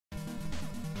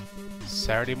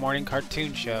Saturday morning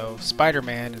cartoon show,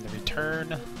 Spider-Man and the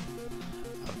Return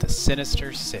of the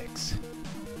Sinister Six.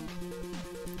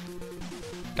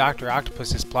 Dr.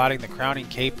 Octopus is plotting the crowning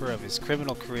caper of his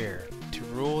criminal career. To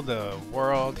rule the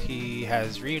world, he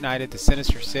has reunited the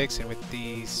Sinister Six, and with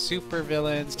the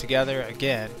supervillains together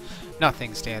again,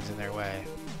 nothing stands in their way.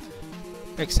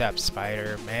 Except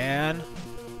Spider-Man.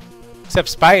 Except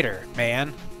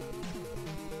Spider-Man.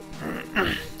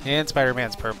 And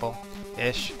Spider-Man's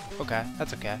purple-ish. Okay,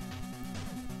 that's okay.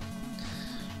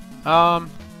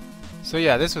 So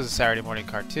yeah, this was a Saturday morning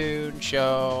cartoon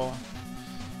show.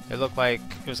 It looked like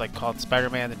it was like called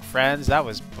Spider-Man and Friends. That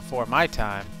was before my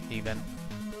time, even.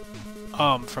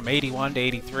 From 81 to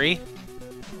 83.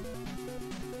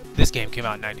 This game came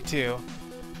out in 92.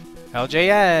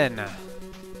 LJN.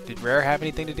 Did Rare have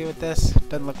anything to do with this?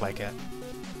 Doesn't look like it.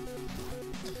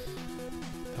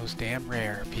 Those damn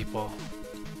Rare people.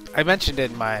 I mentioned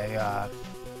in my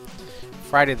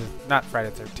not Friday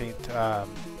the 13th,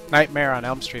 Nightmare on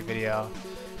Elm Street video,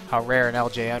 how Rare and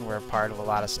LJN were a part of a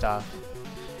lot of stuff.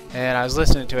 And I was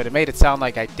listening to it. It made it sound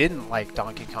like I didn't like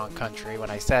Donkey Kong Country when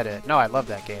I said it. No, I love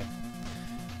that game.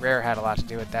 Rare had a lot to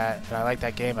do with that. And I like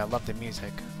that game. I love the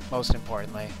music, most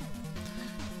importantly.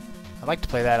 I'd like to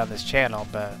play that on this channel,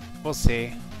 but we'll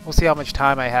see. We'll see how much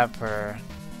time I have for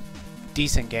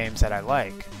decent games that I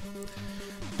like.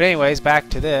 But anyways, back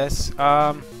to this.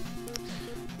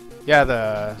 Yeah,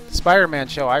 the Spider-Man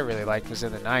show I really liked was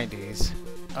in the 90s.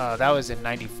 That was in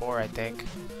 94, I think.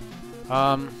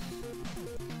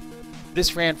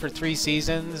 This ran for 3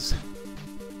 seasons.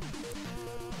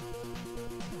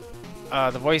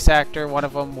 The voice actor, one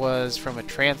of them was from a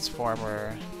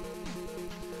Transformer.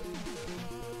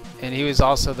 And he was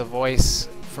also the voice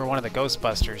for one of the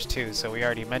Ghostbusters too, so we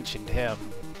already mentioned him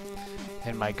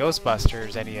in my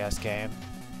Ghostbusters NES game.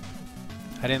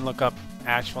 I didn't look up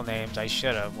actual names. I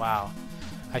should have. Wow.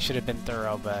 I should have been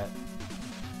thorough, but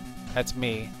that's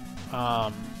me.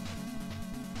 But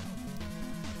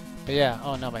yeah.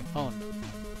 Oh no, my phone.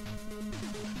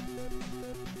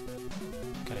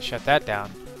 Gotta shut that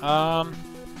down.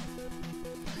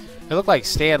 It looked like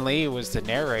Stan Lee was the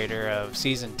narrator of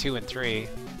season 2 and 3.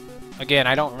 Again,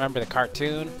 I don't remember the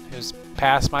cartoon. It was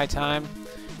past my time.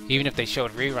 Even if they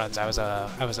showed reruns, I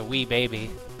was a wee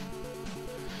baby.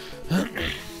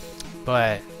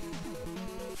 But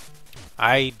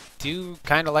I do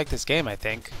kind of like this game, I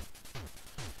think.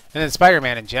 And then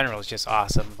Spider-Man in general is just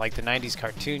awesome. Like the 90s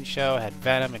cartoon show had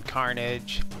Venom and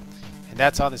Carnage. And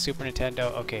that's on the Super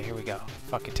Nintendo. Okay, here we go.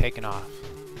 Fucking taking off.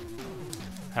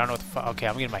 I don't know what the fuck. Okay,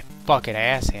 I'm getting my fucking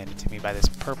ass handed to me by this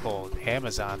purple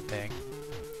Amazon thing.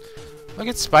 Look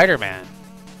at Spider-Man.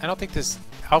 I don't think this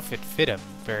outfit fit him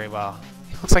very well.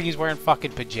 He looks like he's wearing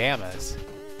fucking pajamas.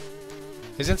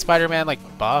 Isn't Spider-Man like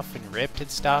buff and ripped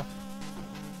and stuff?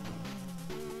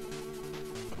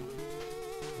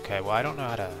 Okay, well I don't know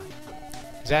how to...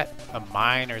 Is that a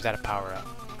mine or is that a power-up?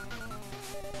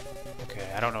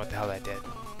 Okay, I don't know what the hell that did.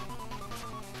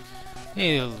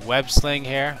 Need a little web sling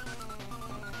here.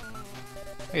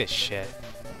 Look at this shit.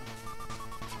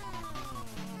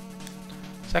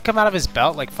 Does that come out of his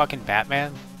belt like fucking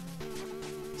Batman?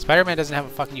 Spider-Man doesn't have a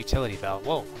fucking utility belt.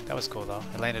 Whoa, that was cool though.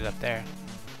 I landed up there.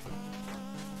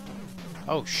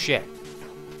 Oh shit.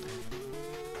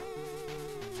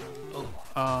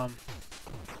 Oh,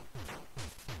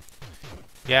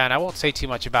 yeah, and I won't say too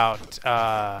much about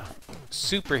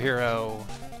superhero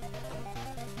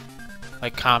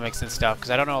like comics and stuff because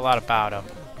I don't know a lot about them.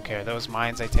 Okay, are those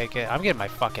mines? I take it. I'm getting my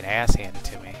fucking ass handed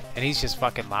to me, and he's just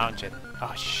fucking lounging.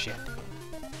 Oh shit.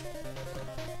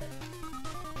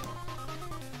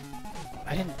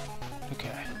 I didn't...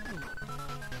 Okay.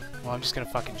 Well, I'm just gonna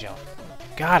fucking jump.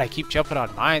 God, I keep jumping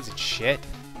on mines and shit.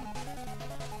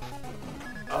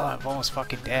 Oh, I'm almost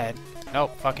fucking dead.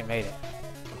 Nope, fucking made it.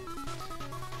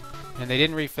 And they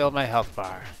didn't refill my health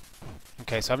bar.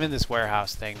 Okay, so I'm in this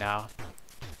warehouse thing now.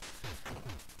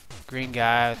 Green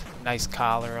guy with a nice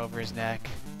collar over his neck.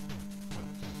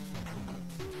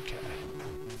 Okay.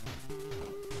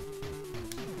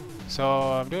 So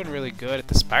I'm doing really good at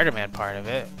the Spider-Man part of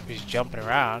it. He's jumping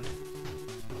around.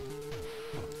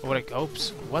 Oops.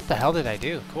 What the hell did I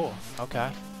do? Cool. Okay.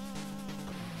 I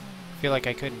feel like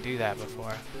I couldn't do that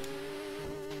before.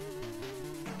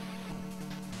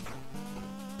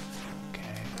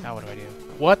 Okay. Now what do I do?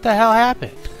 What the hell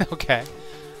happened? Okay.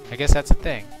 I guess that's a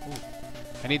thing. Ooh.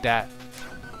 I need that.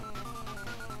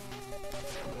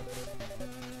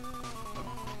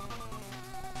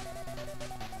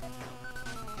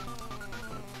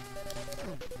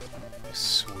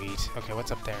 Sweet. Okay,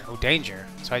 what's up there? Oh, danger.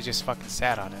 So I just fucking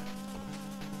sat on it.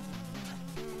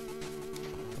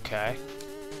 Okay.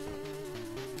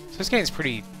 So This game's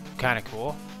pretty kind of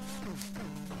cool.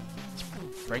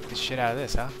 Let's break the shit out of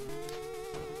this, huh?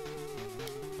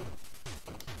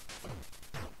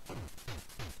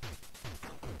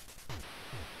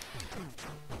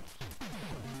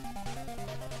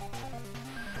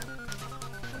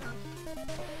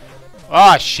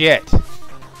 Oh shit!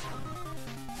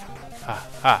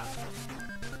 Ha.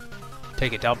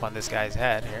 Take a dump on this guy's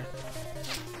head here.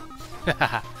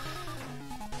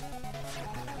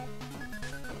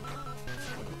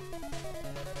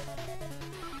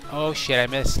 Oh shit, I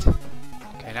missed.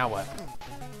 Okay, now what?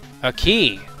 A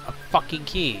key! A fucking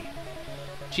key.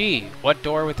 Gee, what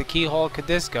door with the keyhole could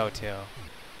this go to?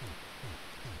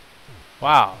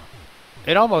 Wow.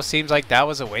 It almost seems like that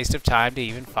was a waste of time to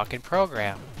even fucking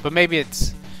program. But maybe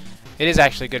it is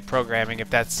actually good programming if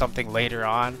that's something later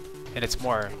on and it's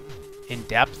more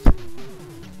in-depth.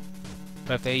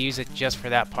 But if they use it just for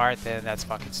that part, then that's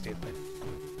fucking stupid.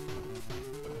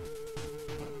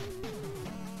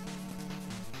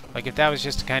 Like if that was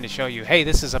just to kind of show you, hey,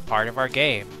 this is a part of our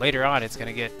game. Later on it's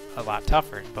gonna get a lot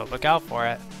tougher, but look out for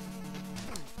it.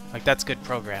 Like that's good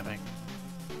programming.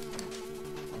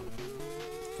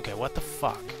 Okay, what the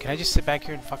fuck? Can I just sit back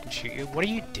here and fucking shoot you? What are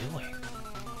you doing?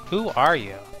 Who are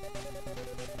you?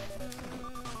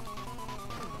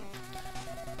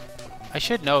 I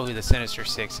should know who the Sinister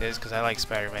 6 is, because I like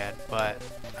Spider-Man, but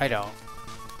I don't.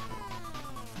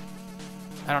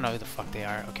 I don't know who the fuck they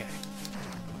are. Okay.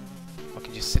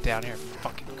 Fucking just sit down here and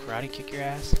fucking karate kick your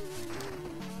ass.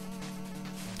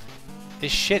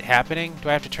 Is shit happening? Do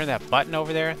I have to turn that button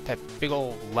over there? That big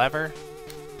old lever?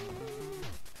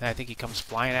 And I think he comes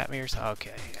flying at me or something.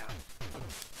 Okay, yeah.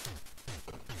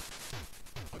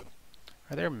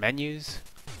 Are there menus?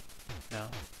 No.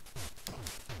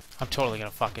 I'm totally gonna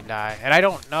fucking die. And I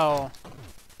don't know.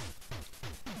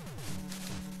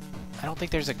 I don't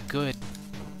think there's a good...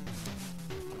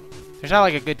 There's not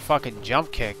like a good fucking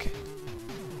jump kick.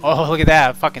 Oh, look at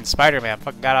that. Fucking Spiderman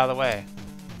fucking got out of the way.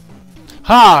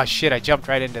 Ah, shit, I jumped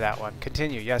right into that one.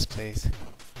 Continue. Yes, please.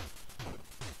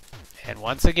 And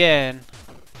once again...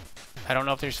 I don't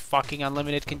know if there's fucking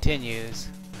unlimited continues.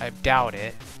 I doubt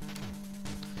it.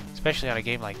 Especially on a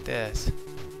game like this.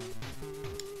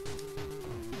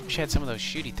 Wish I had some of those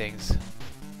shooty things.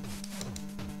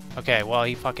 Okay, well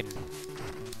he fucking...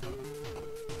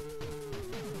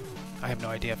 I have no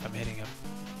idea if I'm hitting him.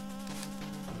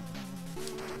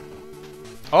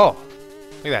 Oh!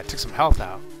 Look at that, took some health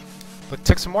out. Look,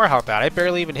 took some more health out. I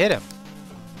barely even hit him.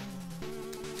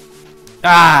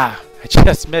 Ah! I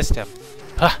just missed him.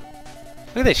 Huh.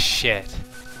 Look at this shit.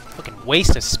 Fucking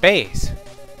waste of space.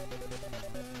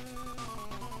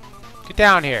 Get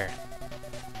down here.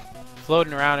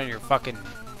 Floating around in your fucking...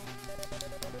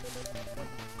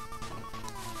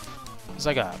 It's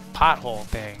like a pothole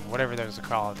thing. Whatever those are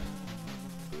called.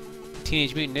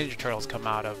 Teenage Mutant Ninja Turtles come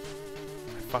out of.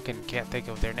 I fucking can't think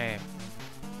of their name.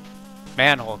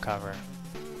 Manhole cover.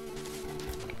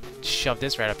 Shove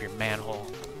this right up your manhole.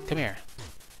 Come here.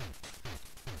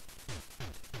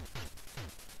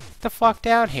 Get the fuck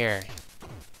down here.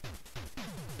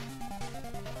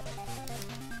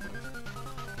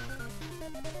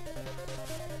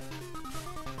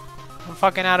 I'm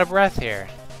fucking out of breath here.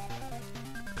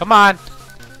 Come on.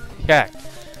 Yeah.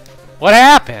 What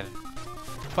happened?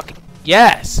 Fucking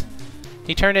yes.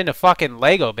 He turned into fucking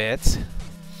Lego bits.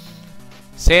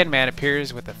 Sandman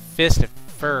appears with a fist of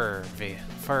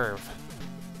ferv.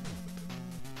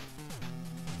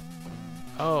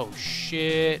 Oh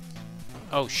shit.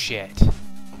 Oh shit.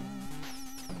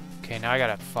 Okay, now I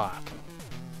gotta fuck.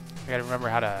 I gotta remember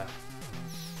how to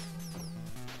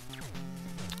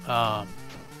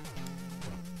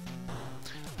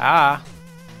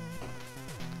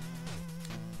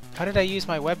how did I use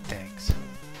my web things?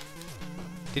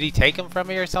 Did he take them from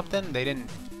me or something? They didn't.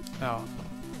 No.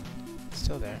 It's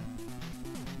still there.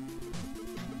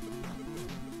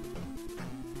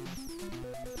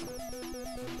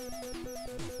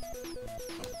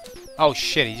 Oh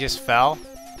shit, he just fell?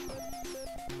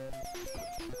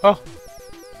 Oh!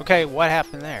 Okay, what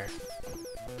happened there?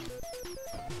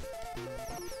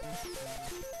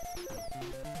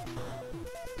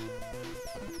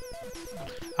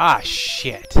 Ah,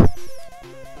 shit.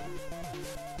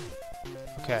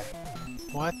 Okay.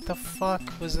 What the fuck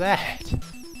was that?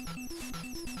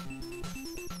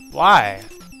 Why?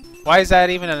 Why is that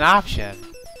even an option?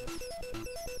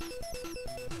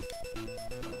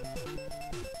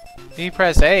 If you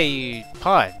press A, you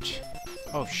punch.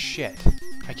 Oh shit.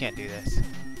 I can't do this.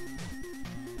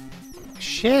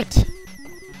 Shit!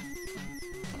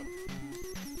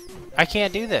 I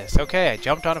can't do this. Okay, I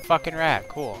jumped on a fucking rat.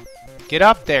 Cool. Get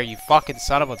up there, you fucking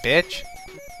son of a bitch!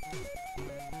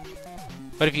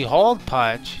 But if you hold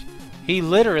punch, he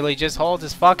literally just holds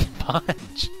his fucking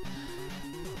punch.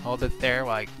 Hold it there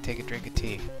while I take a drink of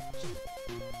tea.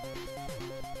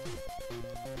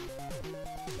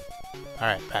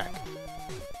 Alright, back.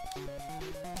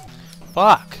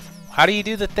 Fuck. How do you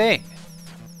do the thing?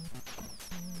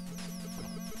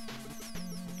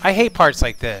 I hate parts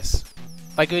like this.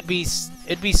 Like it'd be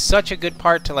such a good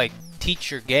part to like teach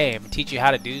your game, teach you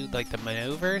how to do like the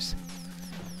maneuvers.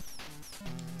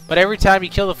 But every time you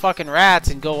kill the fucking rats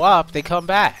and go up, they come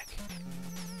back.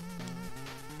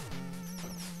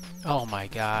 Oh my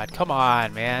god, come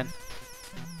on, man.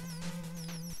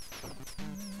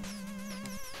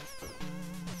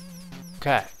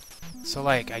 Okay. So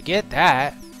like I get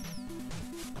that.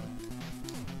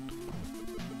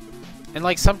 And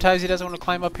like sometimes he doesn't want to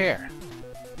climb up here.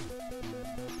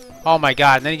 Oh my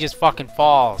god, and then he just fucking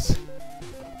falls.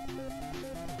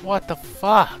 What the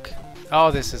fuck?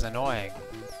 Oh, this is annoying.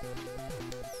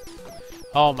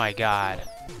 Oh my god.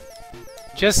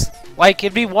 Just, like,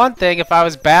 it'd be one thing if I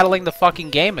was battling the fucking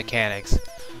game mechanics.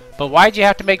 But why'd you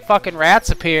have to make fucking rats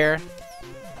appear?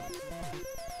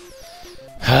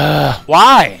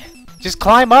 Why? Just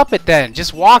climb up it then.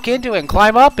 Just walk into it and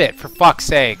climb up it, for fuck's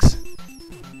sakes.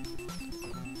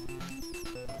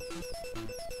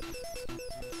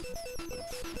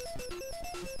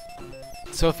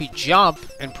 So if you jump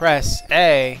and press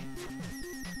A...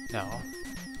 No.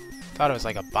 Thought it was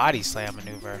like a body slam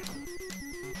maneuver.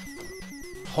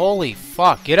 Holy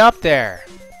fuck, get up there!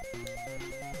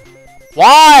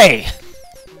 Why?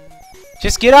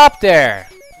 Just get up there!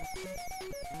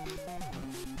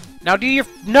 Now do your...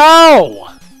 No!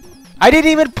 I didn't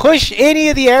even push any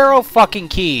of the arrow fucking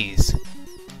keys!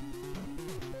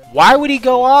 Why would he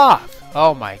go off?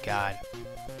 Oh my god.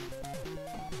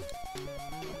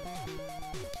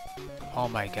 Oh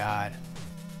my god.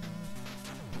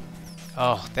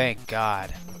 Oh, thank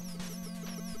God.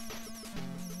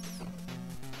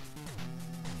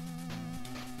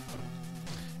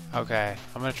 Okay,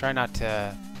 I'm gonna try not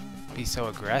to be so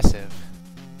aggressive.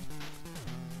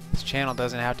 This channel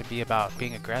doesn't have to be about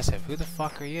being aggressive. Who the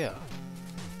fuck are you?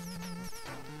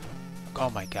 Oh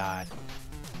my god.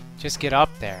 Just get up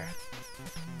there.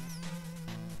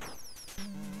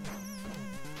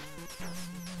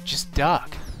 Just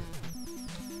duck.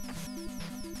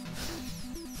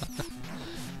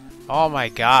 Oh my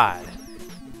god.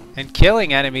 And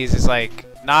killing enemies is like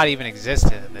not even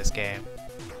existent in this game.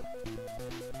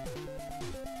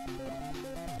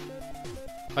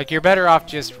 Like you're better off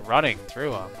just running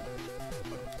through them.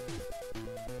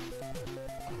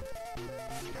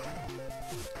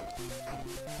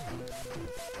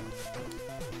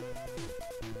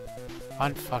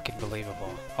 Unfucking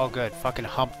believable. Oh good, fucking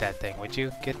hump that thing, would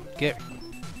you? Get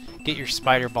your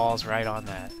spider balls right on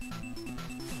that.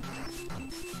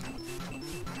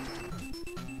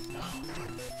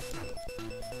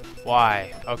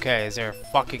 Why? Okay, is there a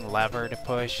fucking lever to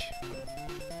push?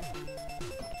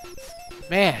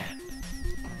 Man.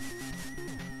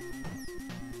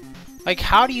 Like,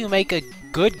 how do you make a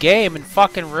good game and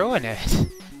fucking ruin it?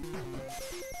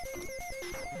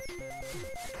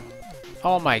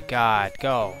 Oh my god,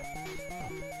 go.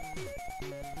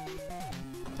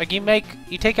 Like, you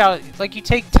take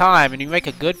time and you make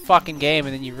a good fucking game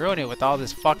and then you ruin it with all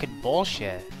this fucking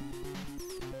bullshit.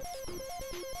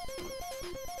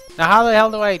 Now how the hell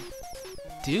do I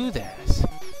do this?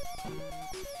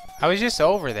 I was just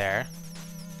over there.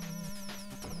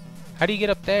 How do you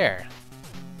get up there?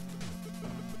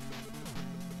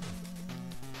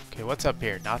 Okay, what's up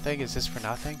here? Nothing? Is this for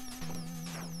nothing?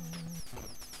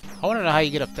 I want to know how you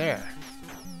get up there.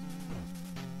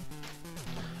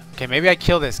 Okay, maybe I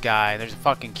kill this guy and there's a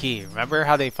fucking key. Remember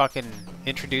how they fucking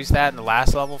introduced that in the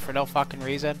last level for no fucking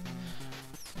reason?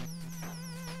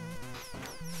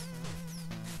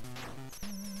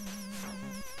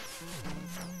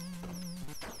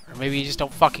 Or maybe you just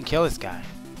don't fucking kill this guy.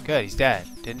 Good, he's dead.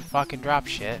 Didn't fucking drop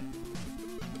shit.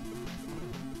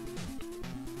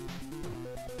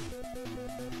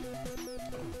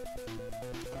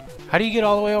 How do you get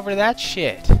all the way over to that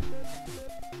shit?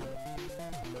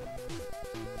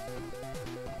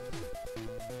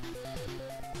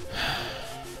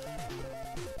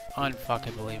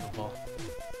 Unfucking believable.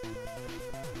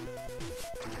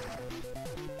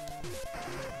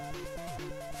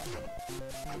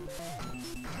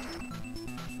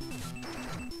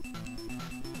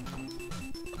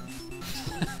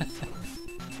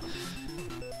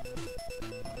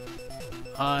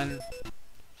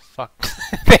 Fuck.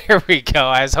 There we go.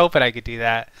 I was hoping I could do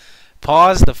that.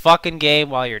 Pause the fucking game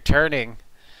while you're turning,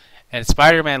 and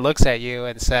Spider-Man looks at you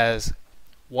and says,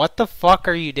 "What the fuck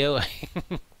are you doing?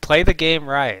 Play the game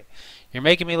right. You're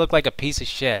making me look like a piece of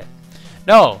shit.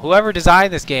 No, whoever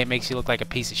designed this game makes you look like a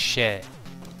piece of shit.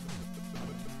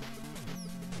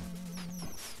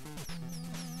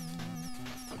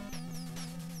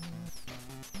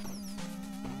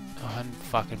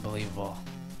 Unfucking believable.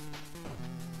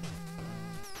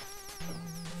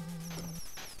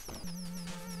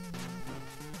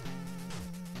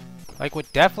 Like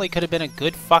what definitely could have been a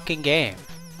good fucking game.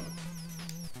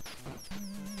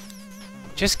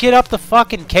 Just get up the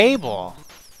fucking cable.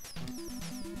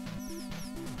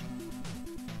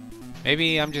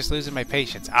 Maybe I'm just losing my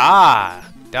patience. Ah,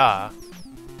 duh.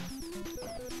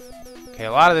 Okay,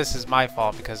 a lot of this is my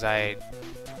fault because I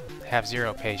have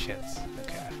zero patience.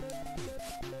 Okay.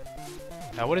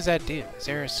 Now what does that do? Is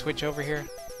there a switch over here?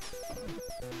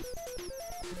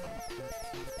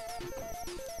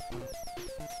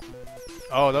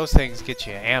 Oh, those things get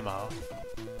you ammo.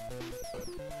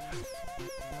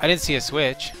 I didn't see a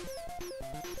switch.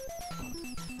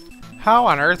 How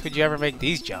on earth would you ever make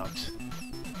these jumps?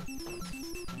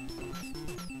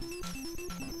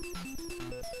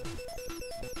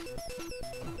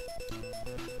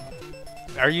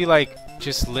 Are you like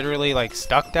just literally like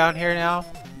stuck down here now?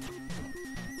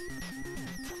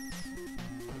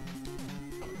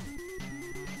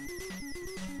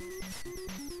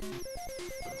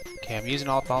 Okay, I'm using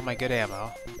all my good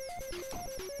ammo.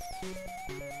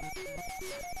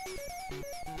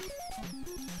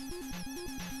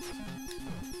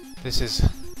 This is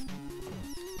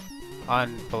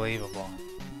unbelievable.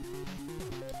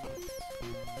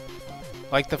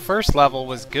 Like the first level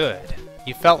was good.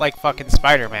 You felt like fucking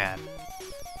Spider-Man.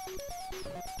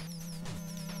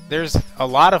 There's a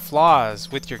lot of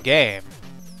flaws with your game,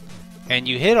 and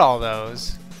you hit all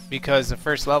those because the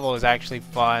first level was actually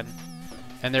fun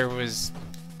and there was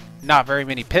not very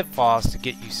many pitfalls to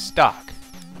get you stuck.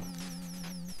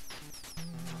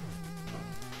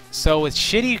 So with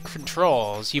shitty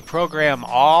controls, you program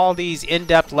all these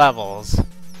in-depth levels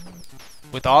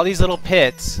with all these little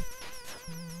pits,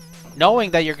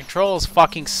 knowing that your controls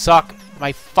fucking suck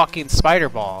my fucking spider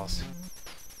balls.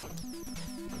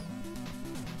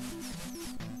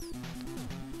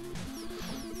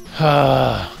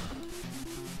 Like,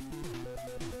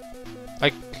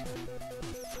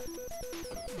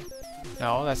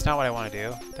 no, that's not what I want to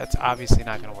do. That's obviously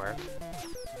not going to work.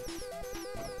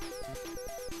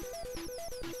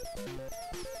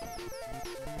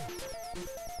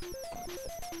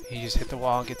 You just hit the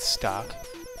wall and get stuck.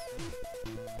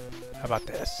 How about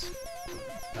this?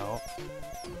 No.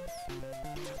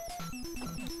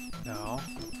 No.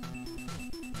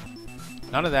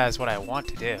 None of that is what I want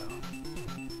to do.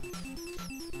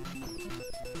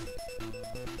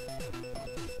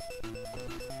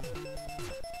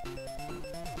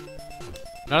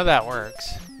 None of that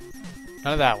works.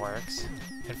 None of that works.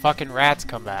 And fucking rats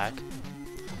come back.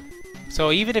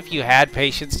 So even if you had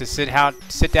patience to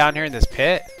sit down here in this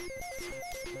pit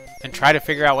and try to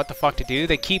figure out what the fuck to do,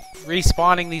 they keep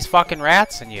respawning these fucking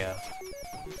rats in you.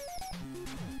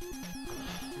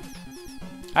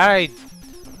 I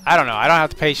don't know. I don't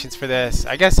have the patience for this.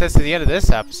 I guess that's the end of this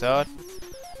episode.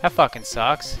 That fucking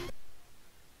sucks.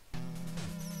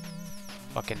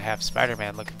 Fucking have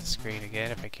Spider-Man look at the screen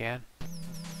again if I can.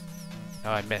 No,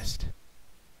 I missed.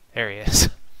 There he is.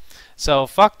 So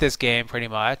fuck this game pretty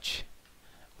much,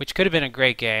 which could have been a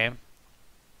great game.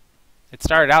 It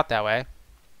started out that way.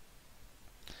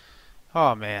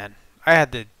 Oh man, I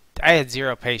had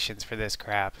zero patience for this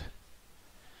crap.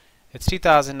 It's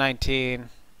 2019.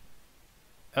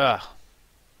 Ugh.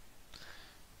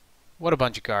 What a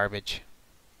bunch of garbage.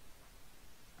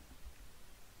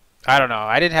 I don't know.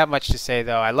 I didn't have much to say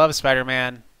though. I love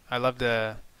Spider-Man. I love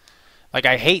the... Like,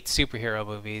 I hate superhero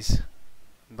movies.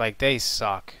 Like, they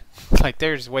suck. Like,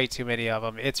 there's way too many of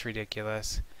them. It's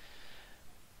ridiculous.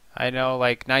 I know,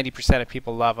 like, 90% of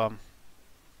people love them.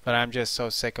 But I'm just so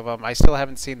sick of them. I still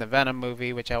haven't seen the Venom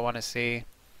movie, which I want to see.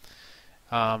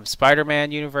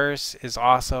 Spider-Man universe is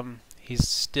awesome. He's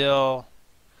still,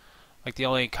 like, the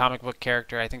only comic book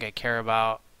character I think I care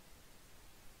about.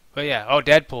 But yeah, oh,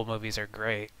 Deadpool movies are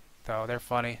great, though. They're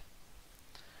funny.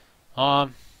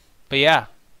 But yeah.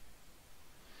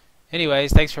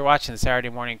 Anyways, thanks for watching the Saturday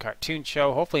morning cartoon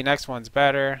show. Hopefully next one's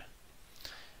better.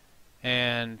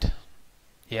 And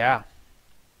yeah.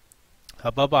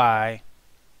 Bye-bye.